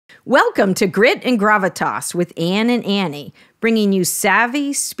Welcome to Grit and Gravitas with Ann and Annie, bringing you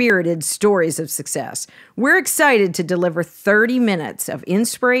savvy, spirited stories of success. We're excited to deliver 30 minutes of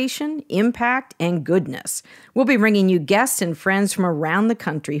inspiration, impact, and goodness. We'll be bringing you guests and friends from around the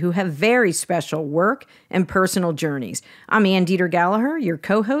country who have very special work and personal journeys. I'm Ann Deeter Gallaher, your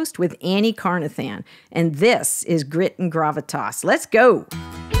co-host with Annie Carnathan, and this is Grit and Gravitas. Let's go!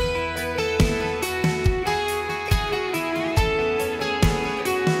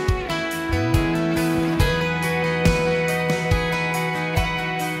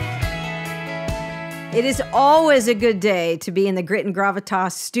 It is always a good day to be in the Grit and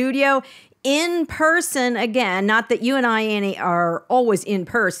Gravitas studio in person again. Not that you and I, Annie, are always in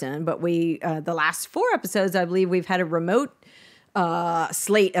person, but we, the last 4 episodes, I believe we've had a remote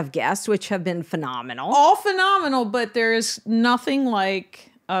slate of guests, which have been phenomenal. All phenomenal, but there is nothing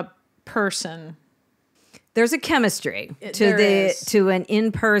like a person. There's a chemistry to an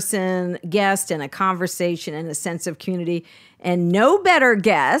in-person guest and a conversation and a sense of community, and no better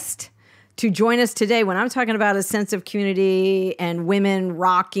guest to join us today when I'm talking about a sense of community and women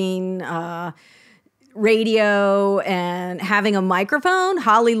rocking radio and having a microphone.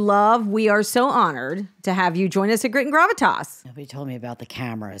 Holly Love, we are so honored to have you join us at Grit and Gravitas. Nobody told me about the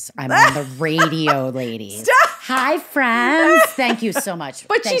cameras. I'm on the radio, ladies. Hi, friends. Thank you so much.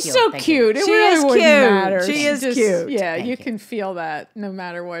 But she's so cute. It really wouldn't matter. She is cute. Yeah, you can feel that no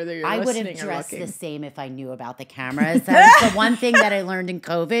matter whether you're listening or looking. I would have dressed the same if I knew about the cameras. That's the one thing that I learned in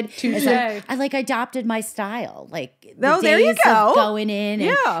COVID. Is I adopted my style. Like the days of going in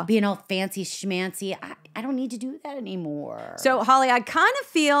and being all fancy schmancy. I don't need to do that anymore. So, Holly, I kind of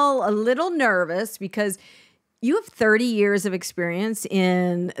feel a little nervous because you have 30 years of experience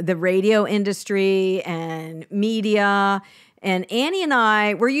in the radio industry and media. And Annie and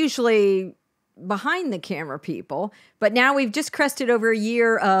I, we're usually behind the camera people, but now we've just crested over a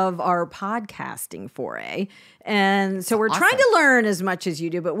year of our podcasting foray. And so we're trying to learn as much as you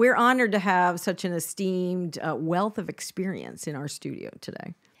do, but we're honored to have such an esteemed wealth of experience in our studio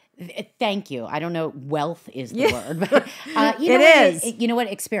today. Thank you. I don't know. Wealth is the word, but you know what?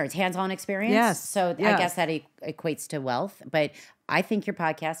 Experience, hands-on experience. Yes. So I guess that equates to wealth. But I think your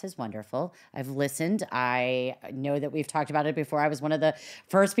podcast is wonderful. I've listened. I know that we've talked about it before. I was one of the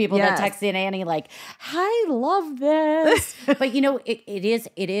first people that texted Annie like, "I love this." But you know, it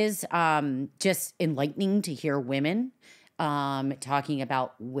is just enlightening to hear women talking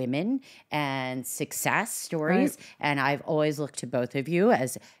about women and success stories. Right. And I've always looked to both of you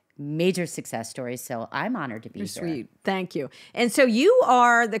as major success stories. So I'm honored to be here. Sweet. Thank you. And so you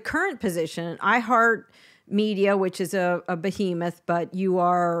are the current position, iHeartMedia, which is a behemoth, but you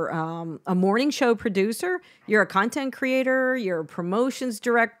are a morning show producer. You're a content creator. You're a promotions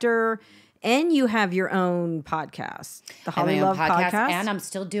director. And you have your own podcast, the Holly Love podcast. And I'm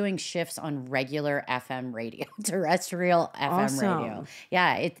still doing shifts on regular FM radio, terrestrial FM radio.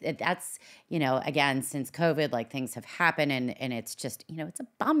 Yeah, that's, again, since COVID, like things have happened and it's just, it's a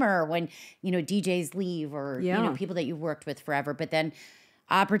bummer when, DJs leave or, people that you've worked with forever. But then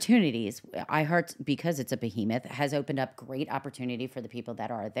opportunities. iHeart, because it's a behemoth, has opened up great opportunity for the people that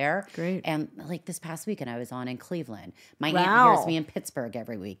are there. Great. And like this past weekend, I was on in Cleveland. My aunt hears me in Pittsburgh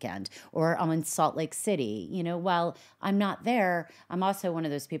every weekend, or I'm in Salt Lake City. While I'm not there, I'm also one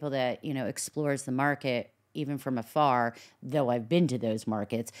of those people that, explores the market even from afar, though I've been to those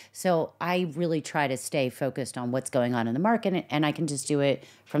markets. So I really try to stay focused on what's going on in the market, and I can just do it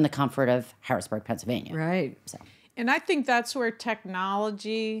from the comfort of Harrisburg, Pennsylvania. Right. So. And I think that's where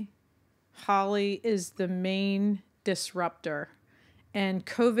technology, Holly, is the main disruptor. And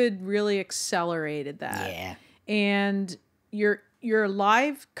COVID really accelerated that. Yeah. And you're a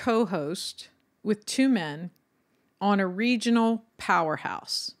live co-host with 2 men on a regional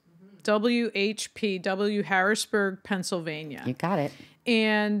powerhouse, WHPW, Harrisburg, Pennsylvania. You got it.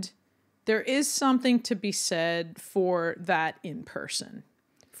 And there is something to be said for that in person.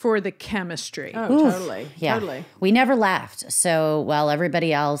 For the chemistry. Oh, totally. Yeah. Totally. We never left. So while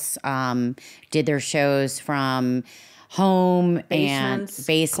everybody else did their shows from home and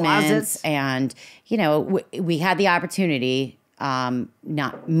basements, closets. And, we had the opportunity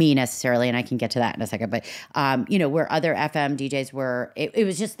Not me necessarily, and I can get to that in a second, but, where other FM DJs were, it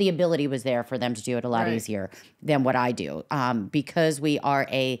was just the ability was there for them to do it a lot easier than what I do. Because we are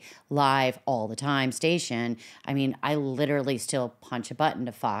a live all the time station, I mean, I literally still punch a button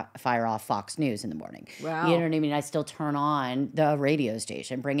to fire off Fox News in the morning. Wow. You know what I mean? I still turn on the radio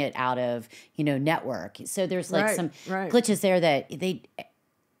station, bring it out of, network. So there's like some glitches there that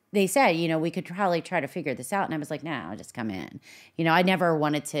they said, we could probably try to figure this out. And I was like, no, just come in. I never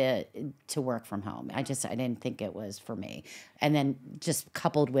wanted to work from home. I didn't think it was for me. And then just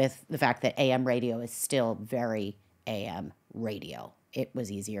coupled with the fact that AM radio is still very AM radio, it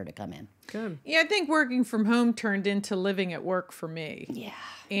was easier to come in. Good. Yeah, I think working from home turned into living at work for me. Yeah.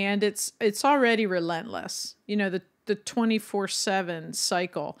 And it's already relentless. The 24/7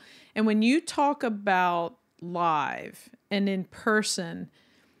 cycle. And when you talk about live and in person,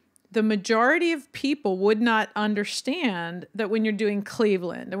 the majority of people would not understand that when you're doing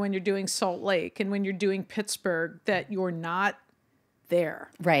Cleveland and when you're doing Salt Lake and when you're doing Pittsburgh, that you're not there.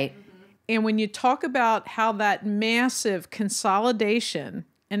 Right. And when you talk about how that massive consolidation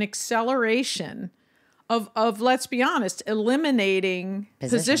and acceleration of let's be honest, eliminating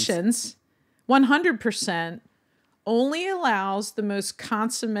positions 100% only allows the most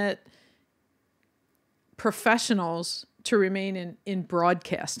consummate professionals to remain in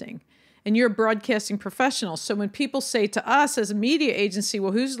broadcasting. And you're a broadcasting professional. So when people say to us as a media agency,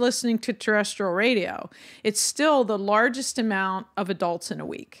 well, who's listening to terrestrial radio? It's still the largest amount of adults in a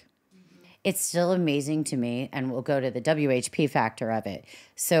week. It's still amazing to me, and we'll go to the WHP factor of it.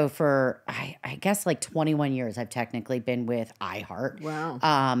 So for, I guess, like 21 years, I've technically been with iHeart.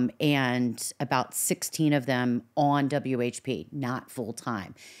 Wow. And about 16 of them on WHP, not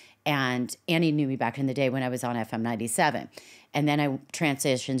full-time. And Annie knew me back in the day when I was on FM 97. And then I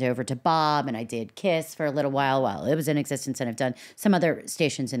transitioned over to Bob, and I did KISS for a little while it was in existence, and I've done some other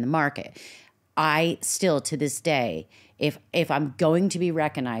stations in the market. I still, to this day, if I'm going to be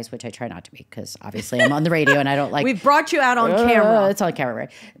recognized, which I try not to be because obviously I'm on the radio and I don't like... We've brought you out on camera. It's on camera,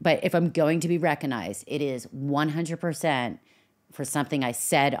 right? But if I'm going to be recognized, it is 100% for something I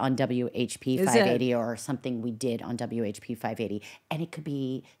said on WHP 580 or something we did on WHP 580. And it could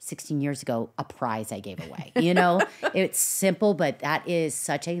be 16 years ago, a prize I gave away. It's simple, but that is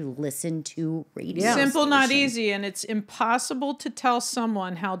such a listen to radio Simple, station. not easy. And it's impossible to tell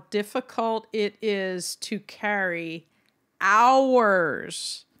someone how difficult it is to carry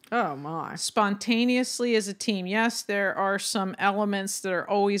hours. Oh, my. Spontaneously as a team. Yes, there are some elements that are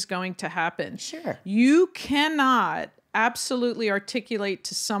always going to happen. Sure. You cannot absolutely articulate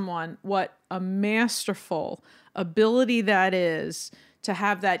to someone what a masterful ability that is to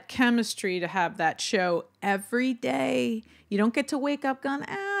have that chemistry, to have that show every day. You don't get to wake up going,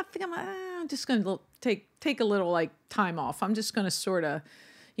 I think I'm just going to take a little like time off. I'm just going to sort of,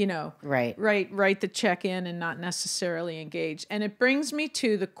 write the check in and not necessarily engage. And it brings me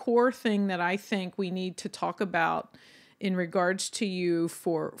to the core thing that I think we need to talk about in regards to you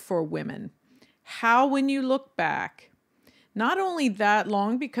for women. How, when you look back, not only that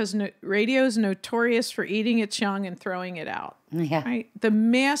long, because radio is notorious for eating its young and throwing it out. Yeah. Right? The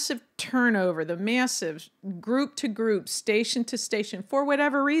massive turnover, the massive group to group, station to station, for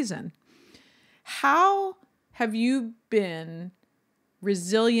whatever reason. How have you been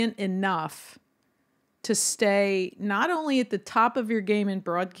resilient enough to stay not only at the top of your game in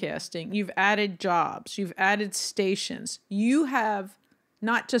broadcasting, you've added jobs, you've added stations, you have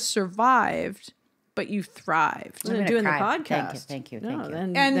not just survived, but you thrived. Doing the podcast. Thank you.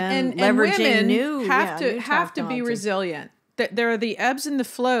 And leveraging women new have to be resilient. There are the ebbs and the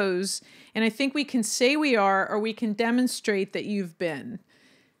flows, and I think we can say we are, or we can demonstrate that you've been.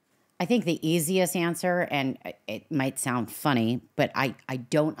 I think the easiest answer, and it might sound funny, but I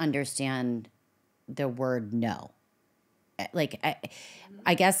don't understand the word no. Like,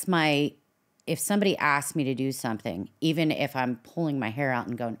 I guess if somebody asks me to do something, even if I'm pulling my hair out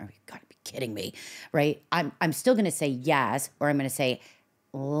and going, oh, you gotta be kidding me, right? I'm still going to say yes, or I'm going to say,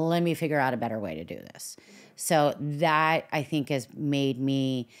 let me figure out a better way to do this. So that, I think, has made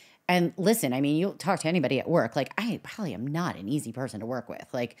me, and listen, I mean, you'll talk to anybody at work, like, I probably am not an easy person to work with,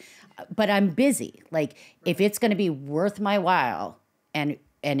 like, but I'm busy. Like, if it's going to be worth my while and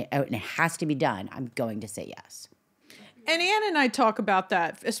it has to be done, I'm going to say yes. And Ann and I talk about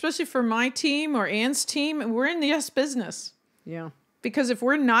that, especially for my team or Ann's team. We're in the yes business. Yeah. Because if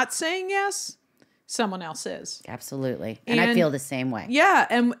we're not saying yes, someone else is. Absolutely. And I feel the same way. Yeah.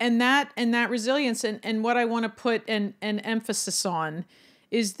 And that resilience and what I want to put an emphasis on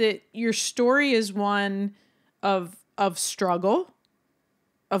is that your story is one of struggle,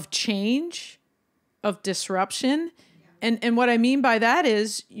 of change, of disruption. And what I mean by that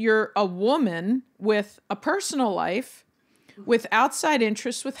is you're a woman with a personal life, with outside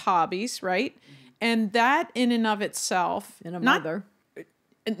interests, with hobbies, right? And that in and of itself, and a mother.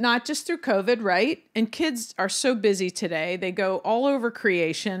 Not just through COVID, right? And kids are so busy today. They go all over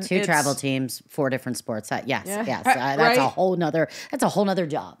creation. 2 travel teams, 4 different sports. Yes. Right? That's a whole nother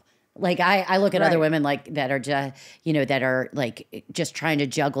job. Like I look at other women like that are just, that are like just trying to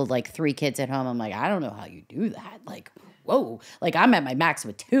juggle like 3 kids at home. I'm like, I don't know how you do that. Like, whoa, like I'm at my max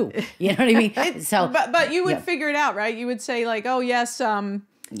with 2. You know what I mean? So, but you would figure it out, right? You would say like, oh yes,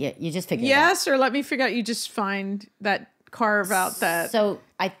 yeah, you just figure it out. or let me figure out. You just find that, carve out that. So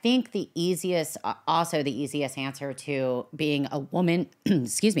I think the easiest answer to being a woman,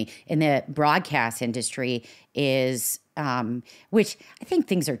 excuse me, in the broadcast industry is, which I think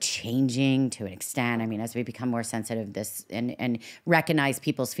things are changing to an extent. I mean, as we become more sensitive this and recognize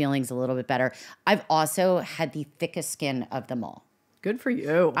people's feelings a little bit better. I've also had the thickest skin of them all. Good for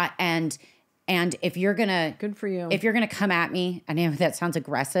you. And if you're gonna, good for you. If you're gonna come at me, I know that sounds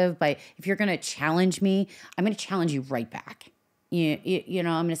aggressive, but if you're gonna challenge me, I'm gonna challenge you right back. I'm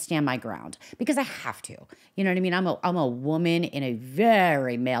gonna stand my ground because I have to. You know what I mean? I'm a woman in a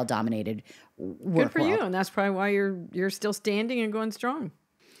very male-dominated work Good for world. you, and that's probably why you're still standing and going strong.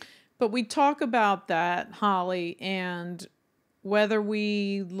 But we talk about that, Holly, and whether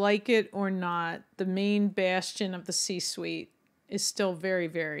we like it or not, the main bastion of the C-suite is still very,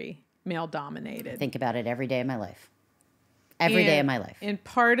 very male-dominated. Think about it every day of my life. Every day of my life. And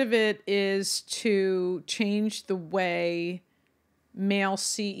part of it is to change the way male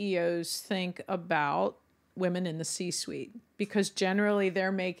CEOs think about women in the C-suite, because generally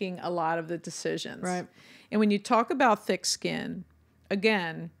they're making a lot of the decisions. Right. And when you talk about thick skin,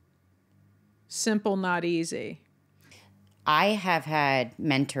 again, simple, not easy. I have had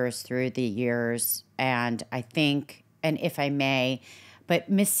mentors through the years, and I think, and if I may, but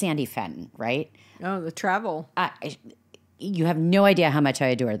Miss Sandy Fenton, right? Oh, the travel. You have no idea how much I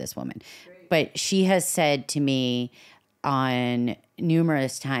adore this woman. Great. But she has said to me on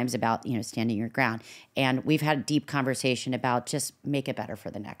numerous times about, standing your ground. And we've had a deep conversation about just make it better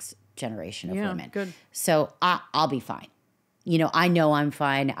for the next generation of women. Good. So I'll be fine. I know I'm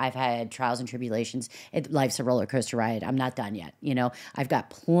fine. I've had trials and tribulations. Life's a roller coaster ride. I'm not done yet. I've got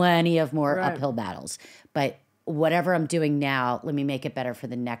plenty of more uphill battles. But whatever I'm doing now, let me make it better for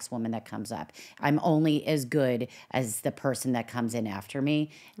the next woman that comes up. I'm only as good as the person that comes in after me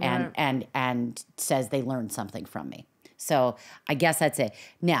and says they learned something from me. So I guess that's it.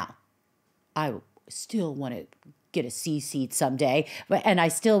 Now, I still want to get a C seat someday, and I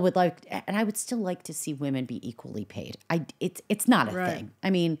would still like to see women be equally paid. It's not a thing.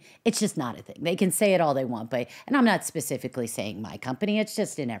 I mean, it's just not a thing. They can say it all they want, and I'm not specifically saying my company. It's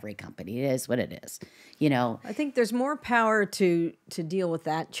just in every company. It is what it is. I think there's more power to deal with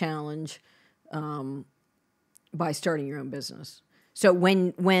that challenge by starting your own business. So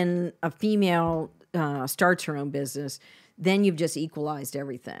when a female starts her own business, then you've just equalized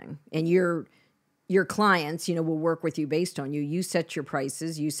everything, and your clients, will work with you based on you. You set your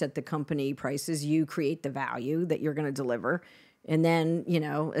prices, you set the company prices, you create the value that you're going to deliver. And then,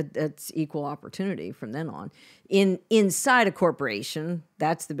 it's equal opportunity from then on. Inside a corporation,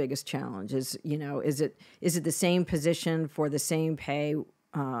 that's the biggest challenge is it the same position for the same pay,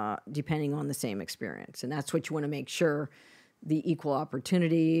 depending on the same experience? And that's what you want to make sure, the equal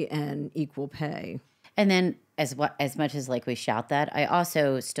opportunity and equal pay. And then as much as like we shout that, I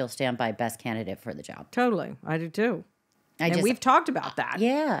also still stand by best candidate for the job. Totally. I do too. We've talked about that.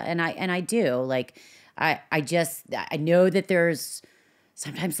 Yeah. And I do. Like I know that there's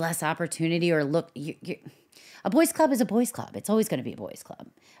sometimes less opportunity or a boys club is a boys club. It's always going to be a boys club.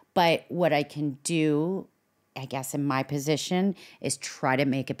 But what I can do, I guess in my position, is try to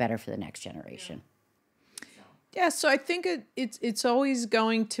make it better for the next generation. Yeah, so I think it's always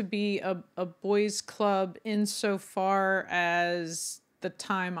going to be a boys' club insofar as the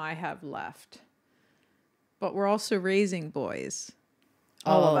time I have left. But we're also raising boys,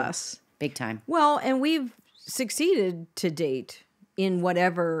 all of us. Big time. Well, and we've succeeded to date in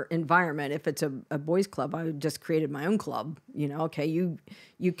whatever environment. If it's a boys' club, I just created my own club. Okay, you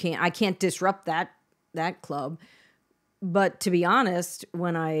can't, I can't disrupt that club. But to be honest,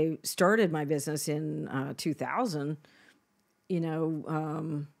 when I started my business in 2000,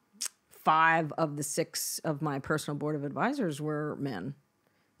 5 of the 6 of my personal board of advisors were men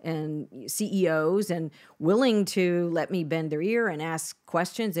and CEOs, and willing to let me bend their ear and ask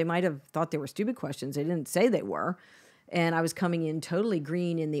questions. They might have thought they were stupid questions. They didn't say they were. And I was coming in totally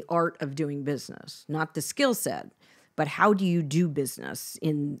green in the art of doing business, not the skill set, but how do you do business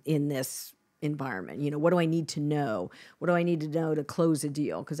in this environment? What do I need to know? What do I need to know to close a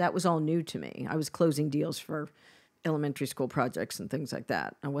deal? Because that was all new to me. I was closing deals for elementary school projects and things like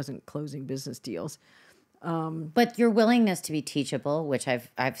that. I wasn't closing business deals. But your willingness to be teachable, which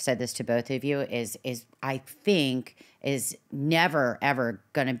I've said this to both of you, is I think is never ever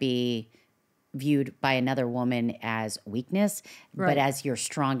going to be viewed by another woman as weakness, but as your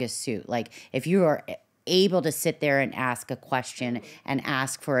strongest suit. Like if you are able to sit there and ask a question and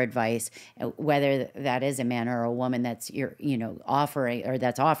ask for advice, whether that is a man or a woman that's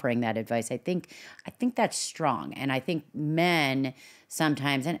offering that advice, I think that's strong. And I think men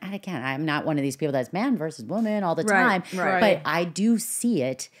sometimes, and again, I'm not one of these people that's man versus woman all the time, but I do see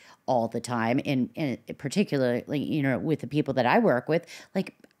it all the time, in particularly, with the people that I work with,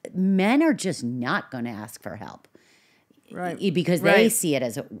 like men are just not going to ask for help. Right. Because they see it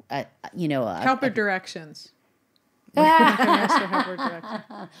as help or directions. Or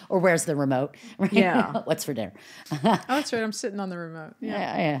where's the remote? Right? Yeah. What's for dinner? Oh, that's right. I'm sitting on the remote.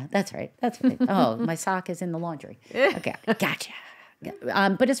 Yeah. That's right. Oh, my sock is in the laundry. Okay. Gotcha.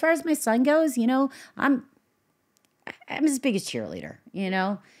 But as far as my son goes, I'm his biggest cheerleader,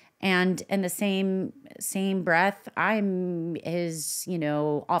 and in the same breath, I'm his,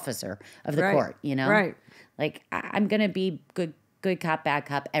 officer of the court, Right. Like I'm gonna be good cop, bad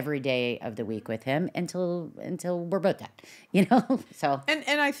cop every day of the week with him until we're both dead, So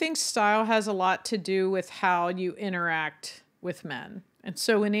and I think style has a lot to do with how you interact with men. And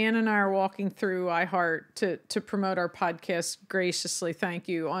so when Ann and I are walking through iHeart to promote our podcast, graciously, thank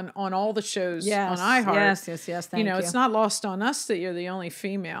you, on all the shows on iHeart. Yes, thank you. It's not lost on us that you're the only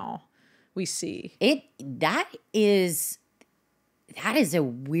female we see. That is a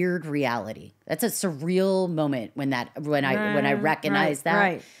weird reality. That's a surreal moment when I recognize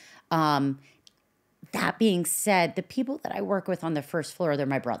that. Right. That being said, the people that I work with on the first floor, they're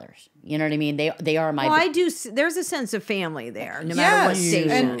my brothers. You know what I mean? They are my. Well, I do. There's a sense of family there, no matter what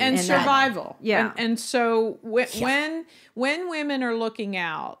station and survival. Yeah, and so when women are looking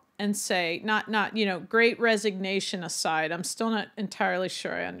out and say, not Great Resignation aside, I'm still not entirely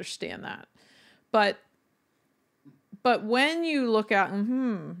sure I understand that, but when you look out,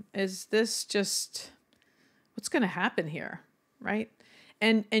 is this just what's going to happen here, right?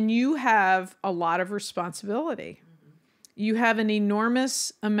 And you have a lot of responsibility. You have an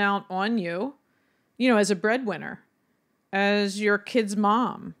enormous amount on you, as a breadwinner, as your kid's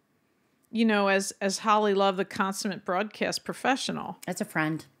mom, as Holly Love, the consummate broadcast professional. As a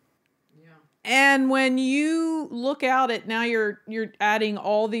friend. Yeah. And when you look out at now, you're adding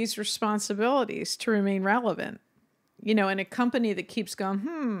all these responsibilities to remain relevant, in a company that keeps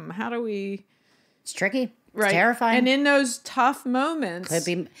going, how do we... It's tricky. It's terrifying. And in those tough moments, could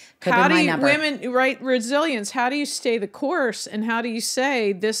be women, resilience, how do you stay the course? And how do you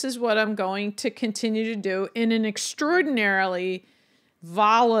say, this is what I'm going to continue to do in an extraordinarily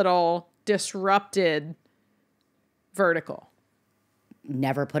volatile, disrupted vertical?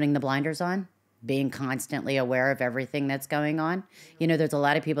 Never putting the blinders on, being constantly aware of everything that's going on. There's a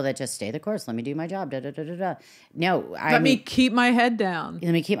lot of people that just stay the course. Let me do my job. No. Let me keep my head down.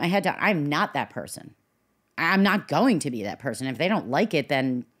 I'm not that person. I'm not going to be that person. If they don't like it,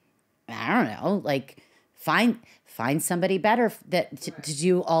 then I don't know, like find somebody better to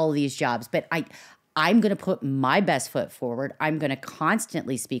do all these jobs. But I'm going to put my best foot forward. I'm going to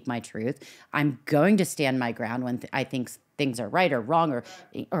constantly speak my truth. I'm going to stand my ground when I think things are right or wrong,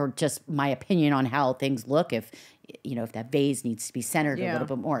 or just my opinion on how things look. If that vase needs to be centered a little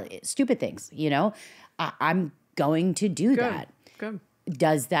bit more, stupid things. I'm going to do that. Good.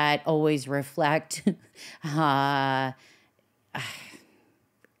 Does that always reflect? I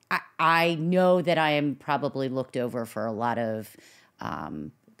know that I am probably looked over for a lot of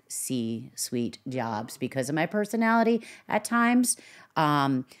C-suite jobs because of my personality at times.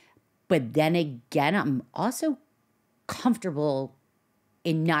 But then again, I'm also comfortable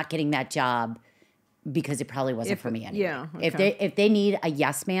in not getting that job because it probably wasn't for me anyway. Yeah. Okay. If they need a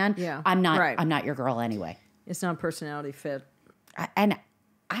yes man, I'm not. Right. I'm not your girl anyway. It's not a personality fit. And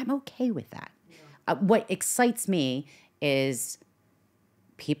I'm okay with that. What excites me is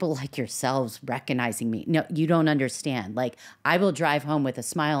people like yourselves recognizing me. No, you don't understand. Like, I will drive home with a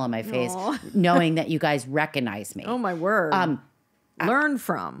smile on my face knowing that you guys recognize me. Oh, my word. Learn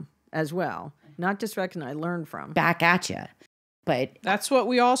from as well. Not just recognize, learn from. Back at you. But that's what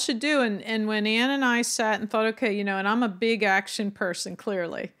we all should do. And when Ann and I sat and thought, okay, and I'm a big action person,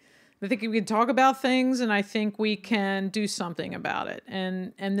 clearly. I think we can talk about things, and I think we can do something about it.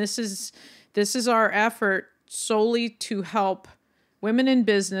 And this is our effort solely to help women in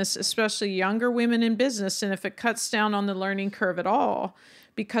business, especially younger women in business, and if it cuts down on the learning curve at all.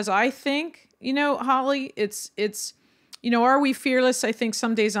 Because I think, Holly, it's are we fearless? I think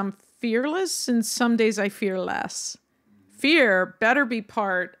some days I'm fearless, and some days I fear less. Fear better be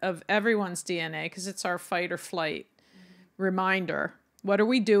part of everyone's DNA because it's our fight or flight reminder. What are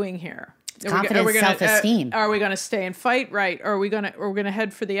we doing here? Confidence, self-esteem. Are we going to stay and fight? Right. Or are we going to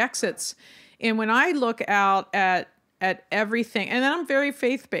head for the exits? And when I look out at everything, and then I'm very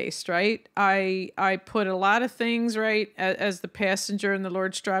faith-based, right? I put a lot of things, right, as the passenger and the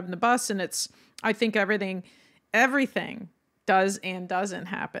Lord's driving the bus, and I think everything does and doesn't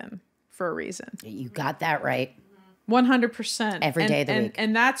happen for a reason. You got that right. 100%. Every day of the week.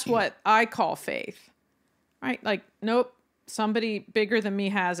 And that's what I call faith, right? Like, nope, somebody bigger than me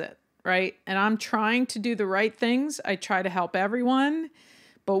has it, right? And I'm trying to do the right things. I try to help everyone.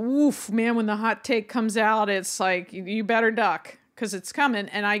 But woof, man, when the hot take comes out, it's like, you better duck because it's coming.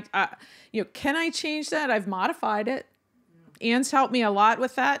 And can I change that? I've modified it. Ann's helped me a lot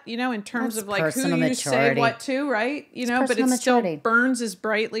with that, in terms of like who you say what to, right? But it still burns as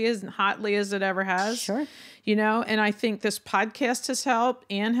brightly and hotly as it ever has. Sure. And I think this podcast has helped.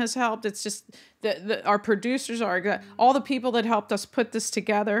 Ann has helped. It's just our producers all the people that helped us put this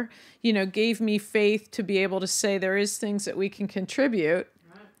together, gave me faith to be able to say there is things that we can contribute.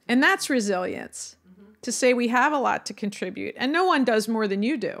 And that's resilience, to say we have a lot to contribute. And no one does more than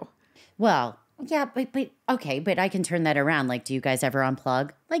you do. Well, yeah, but okay, but I can turn that around. Like, do you guys ever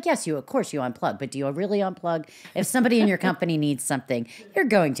unplug? Like, yes, of course you unplug, but do you really unplug? If somebody in your company needs something, you're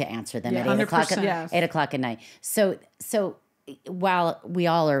going to answer them at 8 o'clock, 8 o'clock at night. So while we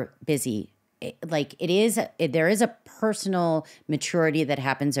all are busy, there is a personal maturity that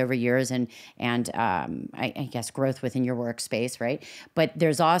happens over years and I guess growth within your workspace, right? But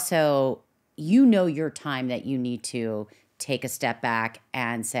there's also, your time that you need to take a step back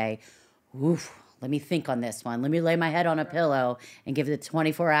and say, oof, let me think on this one. Let me lay my head on a pillow and give it the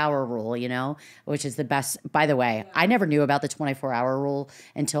 24-hour rule, which is the best. By the way, I never knew about the 24-hour rule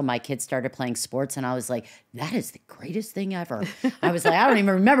until my kids started playing sports. And I was like, that is the greatest thing ever. I was like, I don't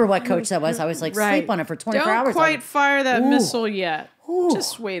even remember what coach that was. I was like, sleep on it for 24 hours. Don't quite fire that missile yet. Ooh.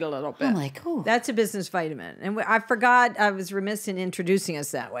 Just wait a little bit. I'm like, ooh. That's a business vitamin. And I forgot, I was remiss in introducing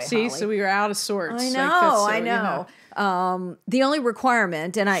us that way, See, Holly. so we were out of sorts. I know. The only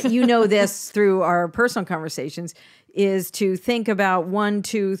requirement, and this through our personal conversations, is to think about 1,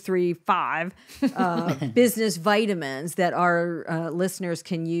 2, 3, 5 business vitamins that our listeners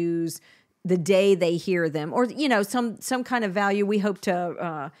can use the day they hear them, or some kind of value. We hope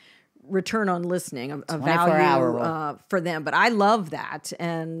to return on listening, a value for them. But I love that,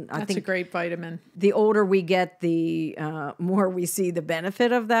 and I think that's a great vitamin. The older we get, the more we see the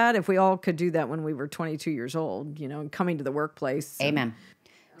benefit of that. If we all could do that when we were 22 years old, coming to the workplace. Amen.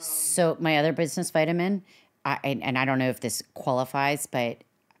 So my other business vitamin, and I don't know if this qualifies, but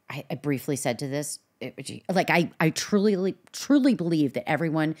I briefly said to this, I truly believe that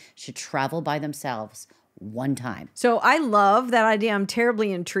everyone should travel by themselves one time. So I love that idea. I'm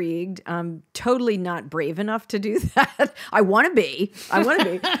terribly intrigued. I'm totally not brave enough to do that. I want to be.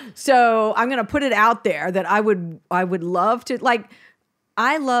 So I'm going to put it out there that I would love to. Like,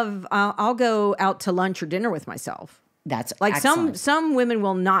 I'll go out to lunch or dinner with myself. That's like excellent. Some women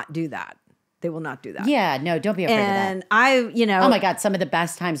will not do that. They will not do that. Yeah, no, don't be afraid of that. And oh my God, some of the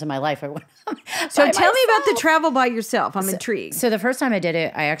best times of my life I went. So tell me about the travel by yourself. I'm intrigued. So the first time I did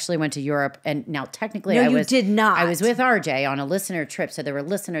it, I actually went to Europe, and now technically you did not. I was with RJ on a listener trip, so there were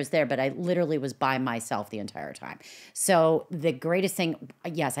listeners there, but I literally was by myself the entire time. So the greatest thing,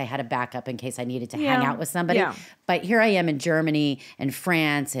 yes, I had a backup in case I needed to hang out with somebody. But here I am in Germany and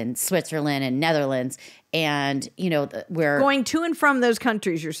France and Switzerland and Netherlands. And, we're going to and from those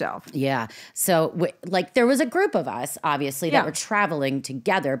countries yourself. Yeah. So there was a group of us, obviously, that were traveling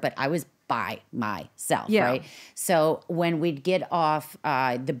together, but I was by myself, right? So when we'd get off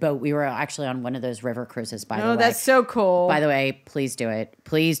the boat, we were actually on one of those river cruises, by the way. Oh, that's so cool. By the way, please do it.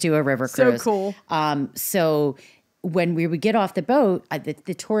 Please do a river cruise. So cool. So when we would get off the boat,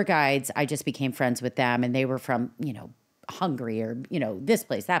 the tour guides, I just became friends with them, and they were from, Hungary or, this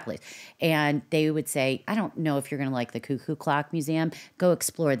place, that place. And they would say, I don't know if you're going to like the Cuckoo Clock Museum. Go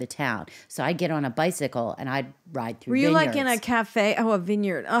explore the town. So I'd get on a bicycle and I'd ride through vineyards. Were you like in a cafe? Oh, a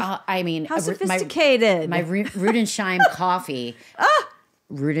vineyard. Oh, how sophisticated. My Rudensheim coffee.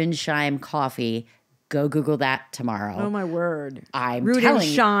 Rudensheim coffee. Go Google that tomorrow. Oh, my word. I'm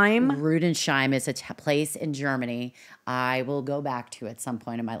Rudensheim. Rudensheim is a place in Germany. I will go back to at some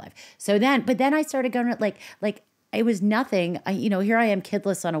point in my life. But then I started going like it was nothing. Here I am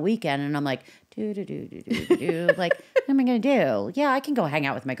kidless on a weekend, and I'm like, like, what am I going to do? Yeah, I can go hang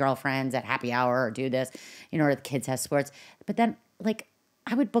out with my girlfriends at happy hour or do this, or the kids have sports. But then,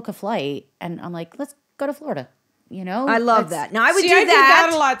 I would book a flight, and I'm like, let's go to Florida. I love that. Now I would do I that. did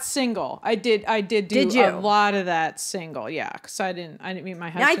that a lot single. I did do a lot of that single. Yeah, because I didn't meet my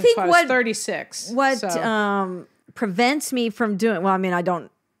husband. I think I was 36. What prevents me from doing? Well, I mean, I don't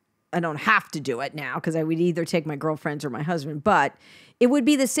don't have to do it now because I would either take my girlfriends or my husband, but it would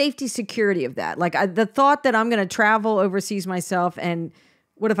be the safety security of that. Like the thought that I'm going to travel overseas myself, and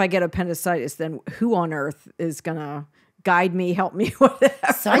what if I get appendicitis? Then who on earth is going to guide me, help me, whatever?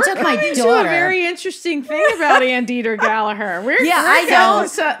 So I took my To a daughter. very interesting thing about Ann Deeter Gallaher. I know.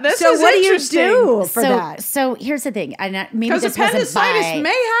 So what do you do for that? So here's the thing. And maybe Because this wasn't appendicitis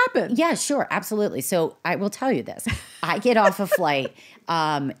may happen. Yeah, sure, absolutely. So I will tell you this. I get off a flight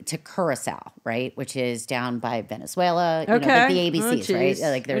to Curacao, right, which is down by Venezuela. You know, like the ABCs,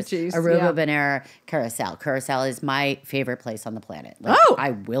 right? Like there's Aruba, Bonaire, Curacao. Curacao is my favorite place on the planet. Like,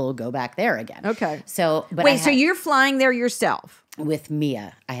 I will go back there again. Okay. So, but wait, so you're flying there yourself? With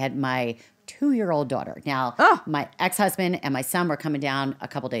Mia. I had my 2-year-old daughter. Now, my ex-husband and my son were coming down a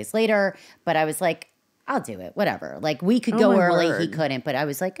couple days later, but I was like, I'll do it, whatever. Like we could go early, he couldn't, but I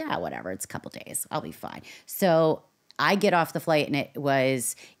was like, whatever, it's a couple days, I'll be fine. So I get off the flight, and it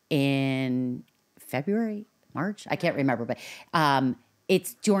was in February, March, I can't remember, but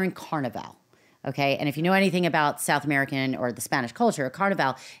it's during Carnival. Okay. And if you know anything about South American or the Spanish culture,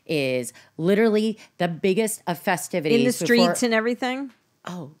 Carnival is literally the biggest of festivities. In the streets and everything?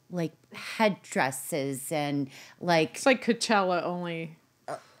 Oh, like headdresses and like. It's like Coachella only.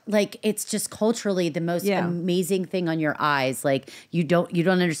 Like it's just culturally the most amazing thing on your eyes. Like you don't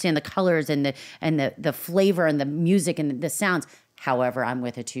understand the colors and the flavor and the music and the sounds. However, I'm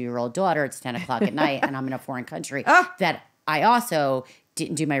with a 2-year-old daughter. It's 10 o'clock at night and I'm in a foreign country that I also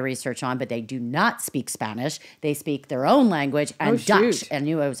didn't do my research on, but they do not speak Spanish. They speak their own language and Dutch. I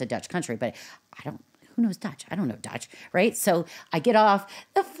knew it was a Dutch country, but who knows Dutch? I don't know Dutch, right? So I get off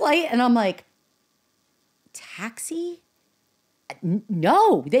the flight and I'm like, taxi?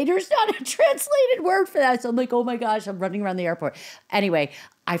 No, there's not a translated word for that. So I'm like, oh my gosh, I'm running around the airport. Anyway,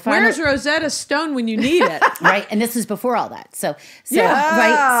 I finally. Where's Rosetta Stone when you need it? Right. And this is before all that. So right. So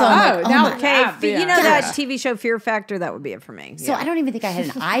I'm like, now, you know that TV show Fear Factor? That would be it for me. So I don't even think I had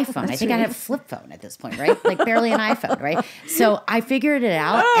an iPhone. I think I had a flip phone at this point, right? Like barely an iPhone, right? So I figured it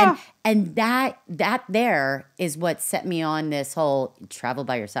out. And that there is what set me on this whole travel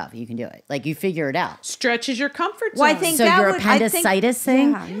by yourself. You can do it. Like you figure it out. Stretches your comfort zone. Well, I think so. that Your would, appendicitis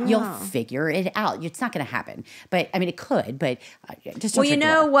thing, you'll figure it out. It's not going to happen, but I mean, it could. But just don't you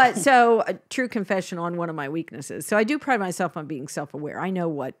know what? So a true confession on one of my weaknesses. So I do pride myself on being self-aware. I know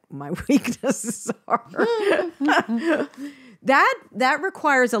what my weaknesses are. that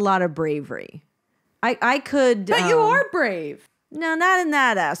requires a lot of bravery. I could, but you are brave. No, not in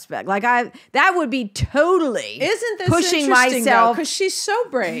that aspect. Like that would be totally isn't this pushing myself because she's so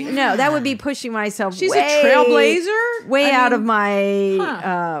brave. No, that would be pushing myself. She's a trailblazer, out of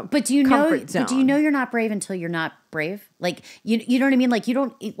my. But do you know? Zone. But do you know you're not brave until you're not brave? Like you know what I mean? Like you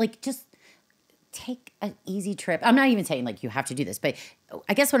don't like just take an easy trip. I'm not even saying like you have to do this, but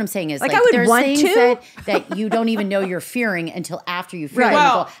I guess what I'm saying is like I would there's want things to. that you don't even know you're fearing until after you fear it.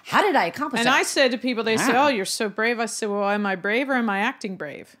 Well, And you go, how did I accomplish and that? I said to people, they say, "Oh, you're so brave." I said, "Well, am I brave or am I acting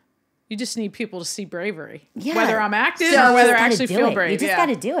brave?" You just need people to see bravery, whether I'm acting or whether I actually feel brave. You just got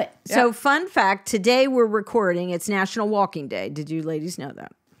to do it. So, fun fact: today we're recording. It's National Walking Day. Did you ladies know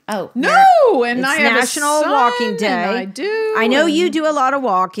that? Oh no! And it's I have National a son, Walking Day. And I do. I know you do a lot of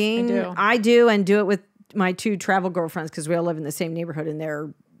walking. I do, and do it with my 2 travel girlfriends because we all live in the same neighborhood, and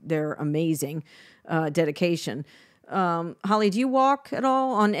they're amazing. Dedication. Holly, do you walk at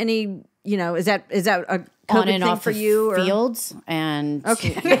all on any? You know, is that a COVID on and thing off for you? Fields and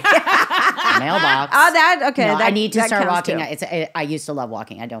Okay. mailbox. Oh, that okay. No, that, I need to that start counts walking. too. I used to love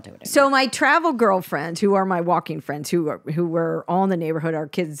walking. I don't do it anymore. So my travel girlfriends, who are my walking friends, who were all in the neighborhood, our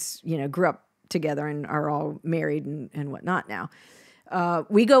kids, grew up together and are all married and whatnot now.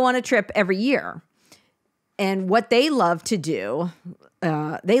 We go on a trip every year. And what they love to do,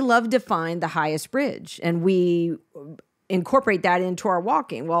 they love to find the highest bridge. And we incorporate that into our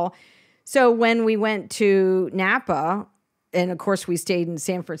walking. Well, so when we went to Napa, and of course we stayed in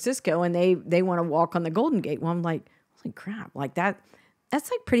San Francisco, and they want to walk on the Golden Gate. Well, I'm like, holy crap, like that's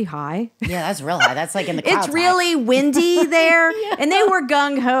like pretty high. Yeah, that's real high. That's like in the clouds. It's really windy there. Yeah. And they were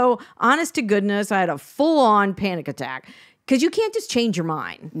gung-ho. Honest to goodness, I had a full-on panic attack. Because you can't just change your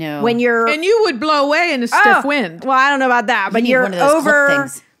mind. No. When you're... And you would blow away in a stiff wind. Well, I don't know about that. But you're one of those over... clip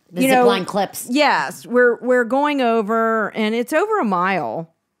things. The zipline clips. Yes. We're going over, and it's over a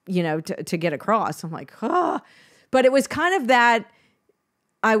mile, to get across. I'm like, But it was kind of that...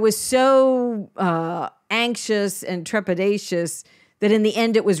 I was so anxious and trepidatious that in the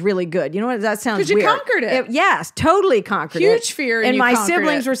end it was really good. You know what? That sounds weird. Because you conquered it. Yes, totally conquered it. Huge fear, and you my conquered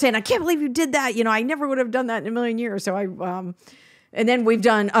siblings it. were saying, "I can't believe you did that. I never would have done that in a million years." So And then we've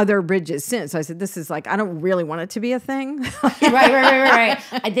done other bridges since. I said, this is like, I don't really want it to be a thing. right.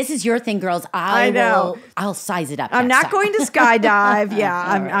 This is your thing, girls. I know. I'll size it up. I'm not going to skydive. Right.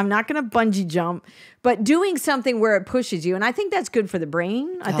 I'm not going to bungee jump, but doing something where it pushes you. And I think that's good for the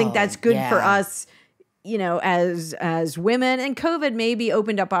brain. I think that's good for us, as women. And COVID maybe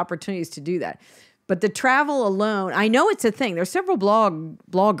opened up opportunities to do that. But the travel alone, I know it's a thing. There's several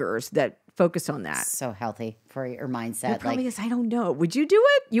bloggers that focus on that. So healthy for your mindset. The problem is, I don't know. Would you do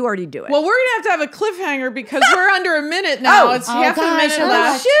it? You already do it. Well, we're going to have a cliffhanger because we're under a minute now. It's half a minute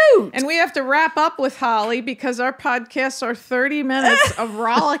left. Shoot. And we have to wrap up with Holly because our podcasts are 30 minutes of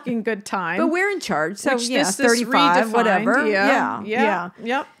rollicking good time. But we're in charge. So, this 35, redefined. whatever. Yeah.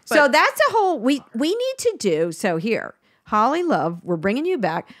 Yep. So that's a whole, we need to do, so here, Holly Love, we're bringing you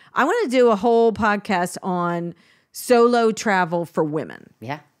back. I want to do a whole podcast on solo travel for women.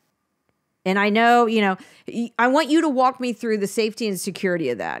 Yeah. And I know, I want you to walk me through the safety and security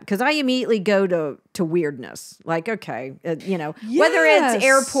of that, because I immediately go to weirdness. Like, okay, whether it's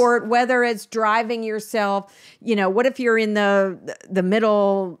airport, whether it's driving yourself, what if you're in the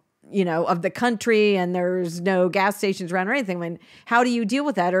middle, of the country and there's no gas stations around or anything? I mean, how do you deal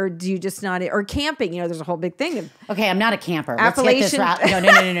with that? Or do you just not, or camping, there's a whole big thing. Okay, I'm not a camper. Let's get this route.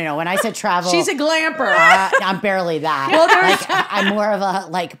 No. When I said travel. She's a glamper. I'm barely that. Well, I'm more of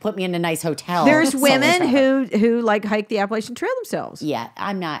a, put me in a nice hotel. There's women who like hike the Appalachian Trail themselves. Yeah,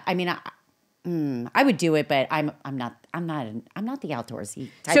 I'm not. I mean, I would do it, but I'm not the outdoorsy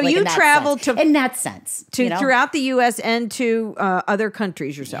type. So you travel in that sense throughout the U.S. and to other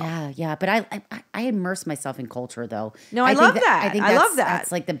countries yourself. Yeah. But I immerse myself in culture, though. No, I love that. I think I love that.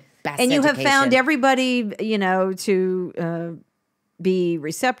 That's like the best. And you education. have found everybody, to be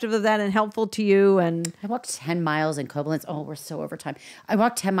receptive of that and helpful to you. And I walked 10 miles in Koblenz. Oh, we're so over time. I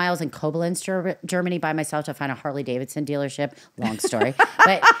walked 10 miles in Koblenz, Germany by myself to find a Harley Davidson dealership. Long story.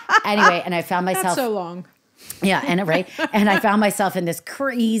 But anyway, and I found myself. Not so long. Yeah, and I found myself in this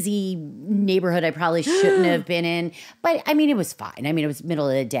crazy neighborhood I probably shouldn't have been in. But I mean, it was fine. I mean, it was middle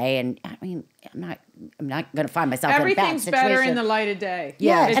of the day, and I mean, I'm not going to find myself in a bad situation. Everything's better in the light of day.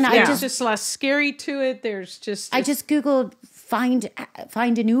 Yeah, and there's just less scary to it. There's just I just Googled find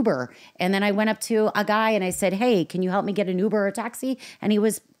an Uber, and then I went up to a guy and I said, "Hey, can you help me get an Uber or a taxi?" And he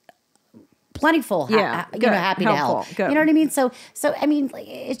was plentiful, happy to help. Good. You know what I mean? So I mean,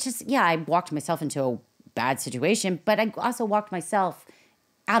 it's just I walked myself into a bad situation, but I also walked myself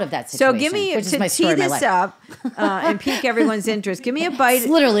out of that situation. So give me, which is to my story tee of my this life. up and pique everyone's interest, give me a bite. It's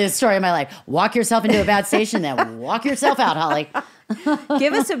literally the story of my life. Walk yourself into a bad station, then walk yourself out, Holly.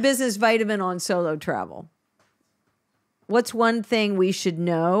 Give us a business vitamin on solo travel. What's one thing we should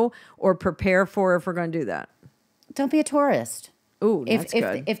know or prepare for if we're going to do that? Don't be a tourist. Ooh, that's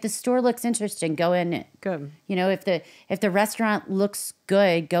good. If the store looks interesting, go in it. Good. If the restaurant looks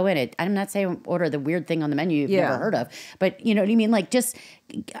good, go in it. I'm not saying order the weird thing on the menu you've never heard of, but you know what I mean. Like just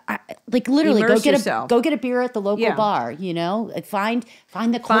literally immerse go get a beer at the local bar. Like find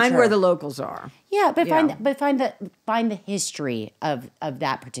the culture. Find where the locals are. Yeah, but find the history of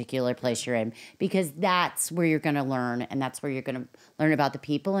that particular place you're in, because that's where you're going to learn, and that's where you're going to learn about the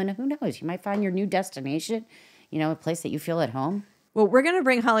people. And who knows, you might find your new destination. A place that you feel at home. Well, we're going to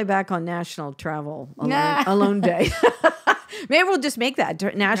bring Holly back on National Travel Alone Day. Maybe we'll just make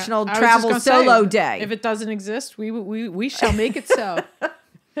that National Travel Solo Day. If it doesn't exist, we shall make it so.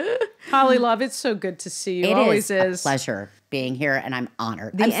 Holly Love, it's so good to see you. It always is a pleasure being here, and I'm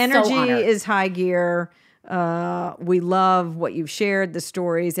honored. The energy is high gear. We love what you've shared, the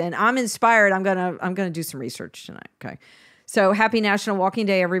stories, and I'm inspired. I'm gonna do some research tonight. Okay. So happy National Walking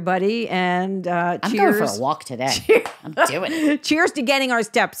Day, everybody. And cheers. I'm going for a walk today. I'm doing it. Cheers to getting our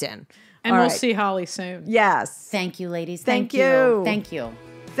steps in. And we'll see Holly soon. Yes. Thank you, ladies. Thank you. Thank you.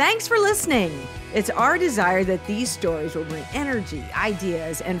 Thanks for listening. It's our desire that these stories will bring energy,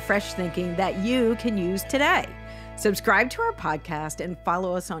 ideas, and fresh thinking that you can use today. Subscribe to our podcast and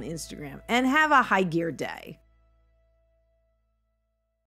follow us on Instagram. And have a high gear day.